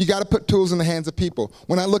 you got to put tools in the hands of people.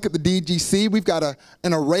 When I look at the DEGC, we've got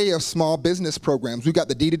an array of small business programs. We've got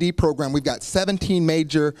the D2D program. We've got 17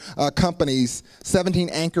 major companies, 17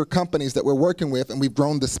 anchor companies that we're working with, and we've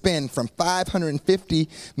grown the spend from $550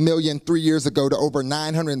 million 3 years ago to over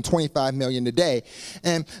 $925 million today.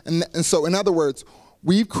 And so in other words,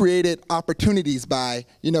 we've created opportunities by,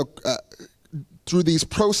 through these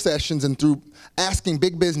pro sessions and through asking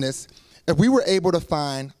big business, if we were able to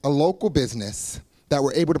find a local business that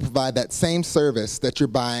were able to provide that same service that you're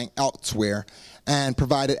buying elsewhere and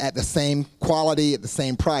provide it at the same quality, at the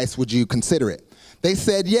same price, would you consider it? They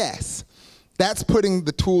said yes. That's putting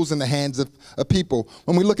the tools in the hands of people.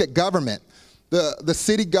 When we look at government, the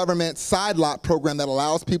city government side lot program that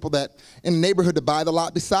allows people that in the neighborhood to buy the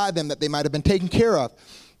lot beside them that they might have been taken care of,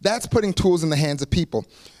 that's putting tools in the hands of people.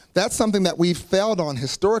 That's something that we've failed on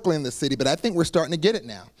historically in the city, but I think we're starting to get it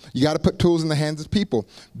now. You got to put tools in the hands of people.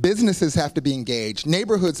 Businesses have to be engaged.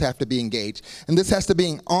 Neighborhoods have to be engaged. And this has to be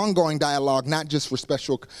an ongoing dialogue, not just for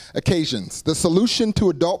special occasions. The solution to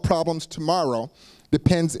adult problems tomorrow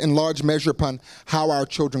depends in large measure upon how our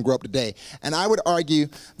children grow up today. And I would argue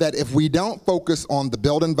that if we don't focus on the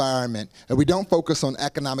built environment, if we don't focus on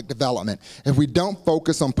economic development, if we don't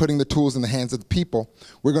focus on putting the tools in the hands of the people,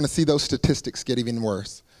 we're going to see those statistics get even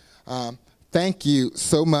worse. Thank you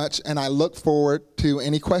so much, and I look forward to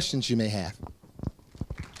any questions you may have.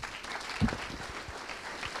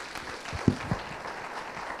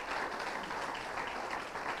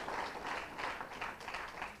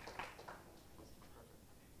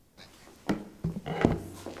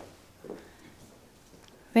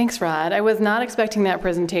 Thanks, Rod. I was not expecting that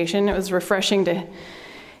presentation. It was refreshing to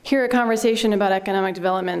hear a conversation about economic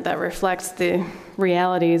development that reflects the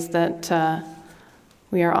realities that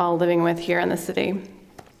we are all living with here in the city.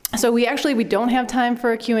 So we don't have time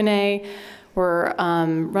for a Q&A. We're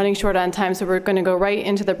running short on time, so we're going to go right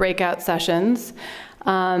into the breakout sessions.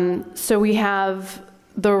 So we have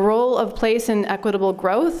the role of place in equitable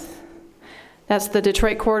growth. That's the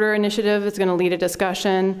Detroit Corridor Initiative. It's going to lead a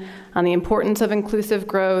discussion on the importance of inclusive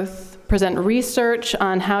growth, present research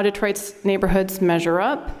on how Detroit's neighborhoods measure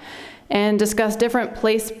up, and discuss different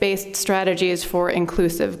place-based strategies for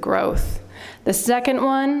inclusive growth. The second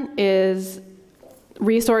one is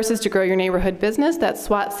resources to grow your neighborhood business. That's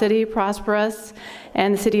SWAT City, Prosperous,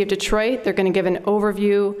 and the City of Detroit. They're going to give an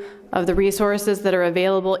overview of the resources that are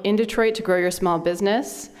available in Detroit to grow your small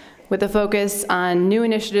business, with a focus on new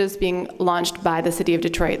initiatives being launched by the City of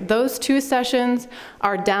Detroit. Those two sessions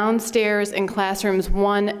are downstairs in classrooms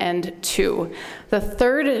 1 and 2. The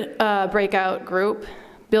third breakout group,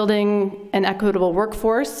 Building an Equitable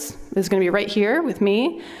Workforce, is going to be right here with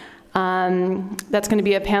me. That's going to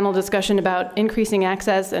be a panel discussion about increasing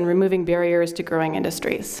access and removing barriers to growing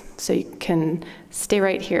industries. So you can stay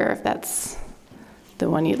right here if that's the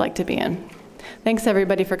one you'd like to be in. Thanks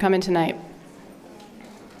everybody for coming tonight.